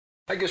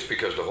I guess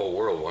because the whole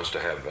world wants to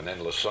have an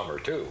endless summer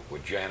too,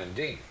 with Jan and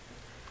Dean.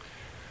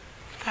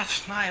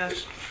 That's nice.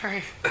 That's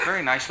very,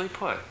 very nicely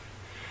put.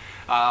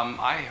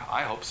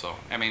 I hope so.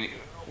 I mean,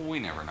 we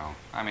never know.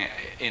 I mean,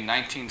 in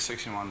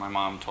 1961, my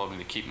mom told me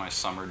to keep my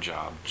summer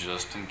job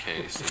just in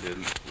case it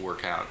didn't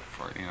work out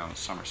for,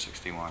 summer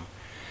 61.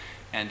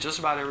 And just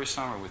about every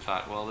summer we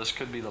thought, well, this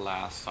could be the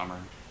last summer.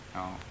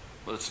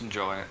 Let's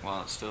enjoy it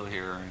while it's still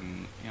here,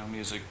 and,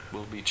 music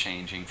will be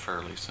changing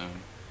fairly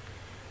soon.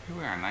 Here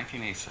we are in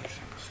 1986,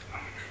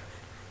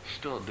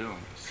 still doing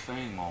the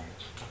same old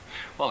stuff.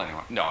 Well,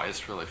 anyway, no,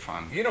 it's really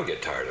fun. You don't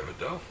get tired of it,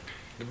 though,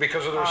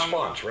 because of the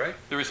response, right?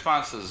 The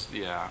response is,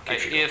 yeah.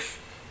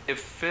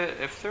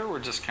 If there were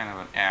just kind of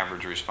an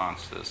average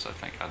response to this, I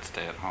think I'd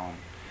stay at home.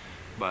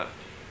 But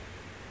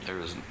there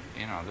is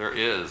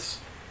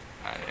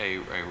a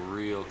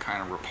real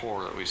kind of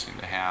rapport that we seem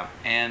to have,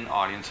 and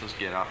audiences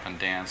get up and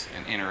dance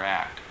and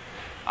interact.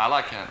 I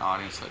like an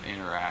audience that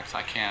interacts.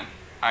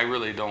 I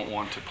really don't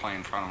want to play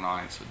in front of an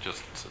audience that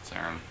just sits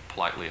there and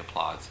politely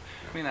applauds.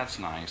 I mean, that's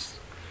nice,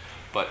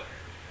 but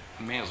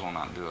I may as well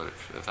not do it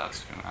if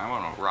that's, I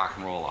want a rock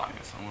and roll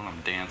audience. I want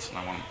them dancing,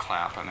 I want them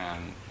clapping,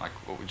 and like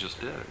what we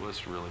just did, it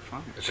was really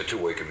fun. It's a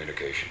two-way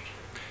communication.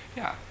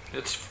 Yeah,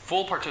 it's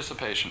full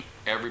participation.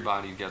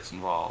 Everybody gets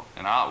involved,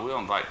 and we'll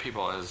invite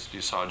people, as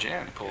you saw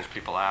Jan pulls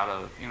people out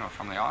of,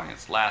 from the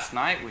audience. Last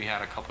night we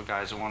had a couple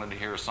guys who wanted to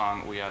hear a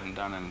song that we hadn't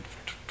done in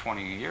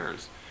 20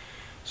 years.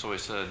 So we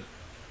said,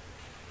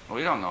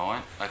 we don't know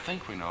it. I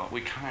think we know it.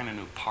 We kind of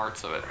knew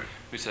parts of it. Right.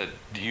 We said,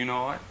 do you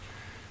know it?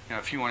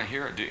 If you want to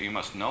hear it, you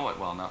must know it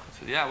well enough. I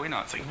said, yeah, we know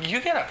it. It's like, you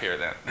get up here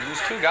then. And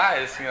these two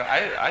guys,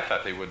 I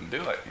thought they wouldn't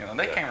do it.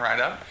 They came right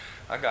up.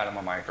 I got them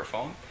a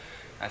microphone.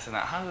 I said,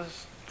 now how does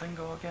this thing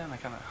go again? I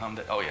kind of hummed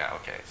it. Oh yeah,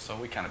 okay. So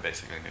we kind of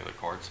basically knew the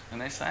chords,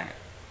 and they sang it.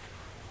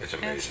 It's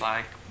amazing. It's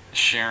like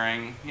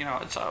sharing,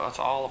 it's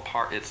all a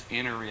part. It's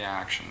inner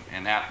reaction,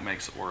 and that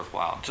makes it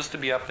worthwhile. Just to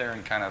be up there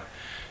and kind of,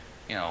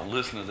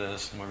 listen to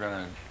this, and we're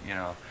going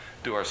to,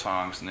 do our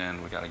songs, and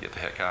then we got to get the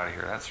heck out of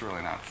here. That's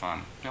really not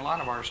fun. A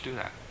lot of artists do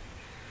that.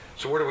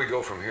 So where do we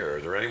go from here? Are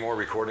there any more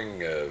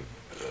recording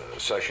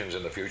sessions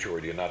in the future, or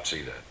do you not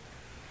see that?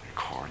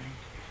 Recording?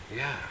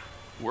 Yeah.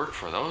 Work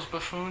for those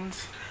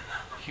buffoons?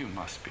 You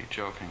must be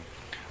joking.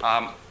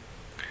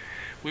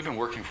 We've been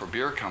working for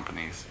beer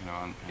companies,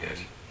 and yes.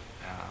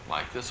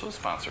 Like this was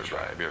sponsored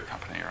by a beer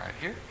company right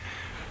here.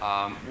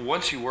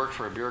 Once you work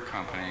for a beer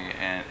company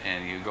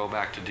and you go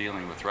back to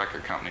dealing with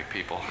record company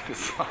people,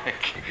 it's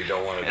like you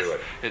don't want to do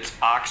it. It's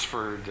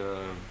Oxford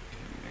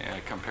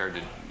compared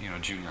to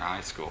junior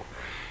high school,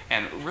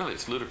 and really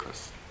it's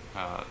ludicrous.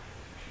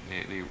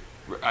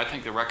 I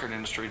think the record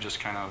industry just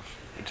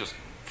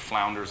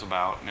flounders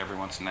about, and every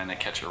once and then they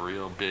catch a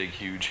real big,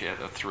 huge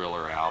hit, a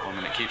Thriller album,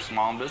 and it keeps them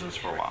all in business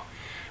for a while.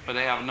 But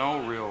they have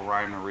no real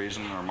rhyme or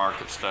reason or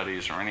market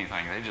studies or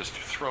anything. They just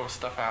throw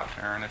stuff out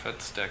there, and if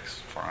it sticks,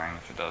 fine.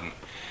 If it doesn't,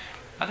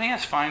 I think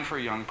that's fine for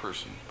a young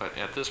person. But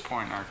at this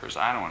point in our careers,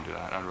 I don't want to do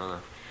that. I'd rather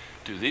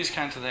do these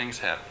kinds of things,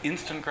 have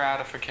instant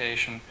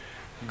gratification,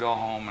 go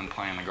home and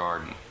play in the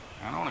garden.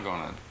 I don't want to go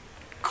in a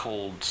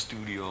cold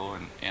studio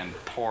and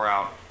pour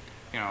out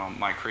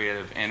my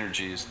creative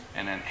energies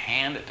and then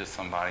hand it to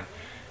somebody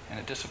and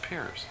it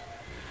disappears.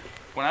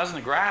 When I was in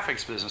the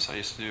graphics business, I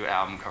used to do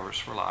album covers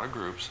for a lot of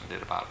groups. I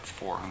did about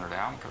 400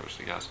 album covers,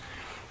 I guess.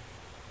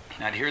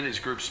 And I'd hear these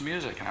groups'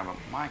 music and I'd go,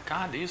 my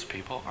God, these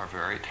people are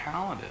very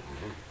talented.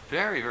 Mm-hmm.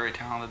 Very, very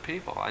talented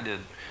people. I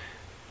did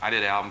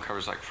album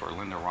covers like for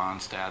Linda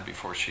Ronstadt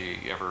before she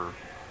ever,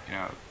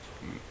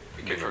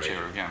 before she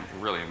ever became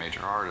really a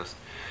major artist.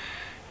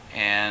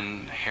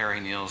 And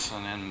Harry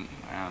Nilsson and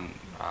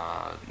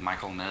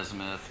Michael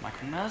Nesmith.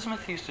 Michael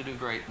Nesmith used to do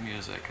great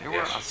music. There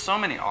were so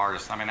many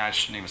artists. I mean, I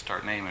shouldn't even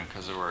start naming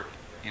because there were,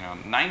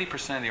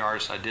 90% of the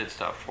artists I did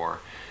stuff for,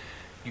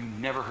 you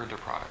never heard their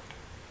product.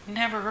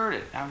 Never heard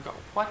it. And I would go,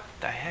 what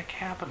the heck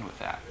happened with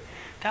that?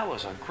 That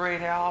was a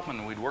great album,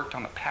 and we'd worked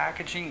on the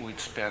packaging. We'd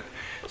spent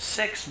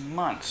 6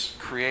 months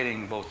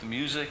creating both the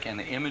music and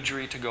the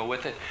imagery to go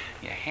with it.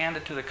 You hand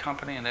it to the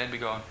company, and they'd be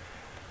going,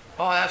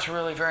 oh, that's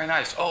really very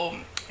nice. Oh,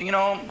 we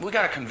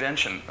got a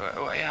convention.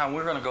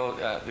 We're going to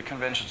go. The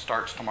convention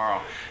starts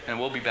tomorrow, and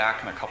we'll be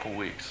back in a couple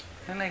weeks.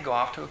 Then they go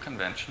off to a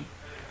convention.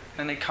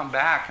 Then they come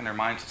back, and their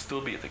minds will still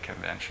be at the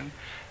convention.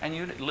 And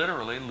you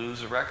literally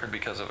lose a record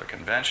because of a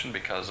convention,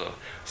 because of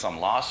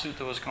some lawsuit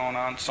that was going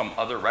on, some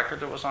other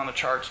record that was on the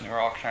charts, and you were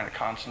all trying to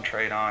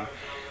concentrate on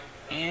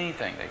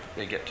anything.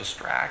 They get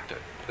distracted.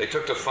 They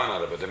took the fun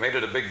out of it. They made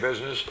it a big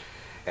business.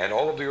 And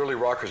all of the early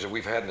rockers that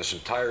we've had in this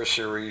entire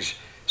series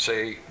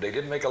say they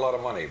didn't make a lot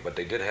of money, but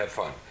they did have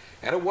fun.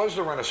 And it was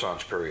the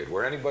Renaissance period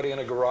where anybody in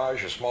a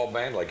garage, a small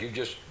band like you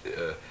just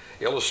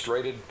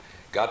illustrated,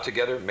 got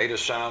together, made a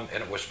sound,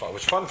 and it was fun. It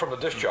was fun from the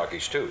disc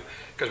jockeys too,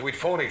 because we'd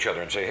phone each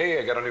other and say, hey,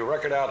 I got a new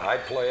record out,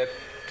 I'd play it.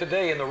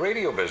 Today in the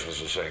radio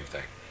business, the same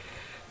thing.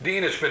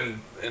 Dean, it's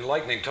been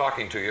enlightening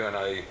talking to you, and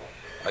I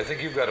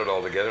think you've got it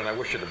all together, and I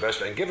wish you the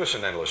best. And give us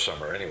an endless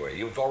summer anyway.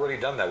 You've already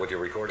done that with your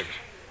recordings.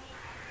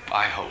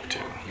 I hope to.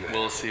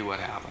 We'll see what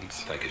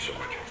happens. Thank you so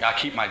much. I'll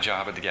keep my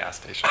job at the gas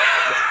station.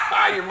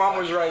 Your mom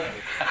was right.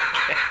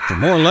 For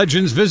more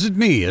legends, visit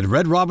me at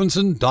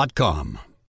redrobinson.com.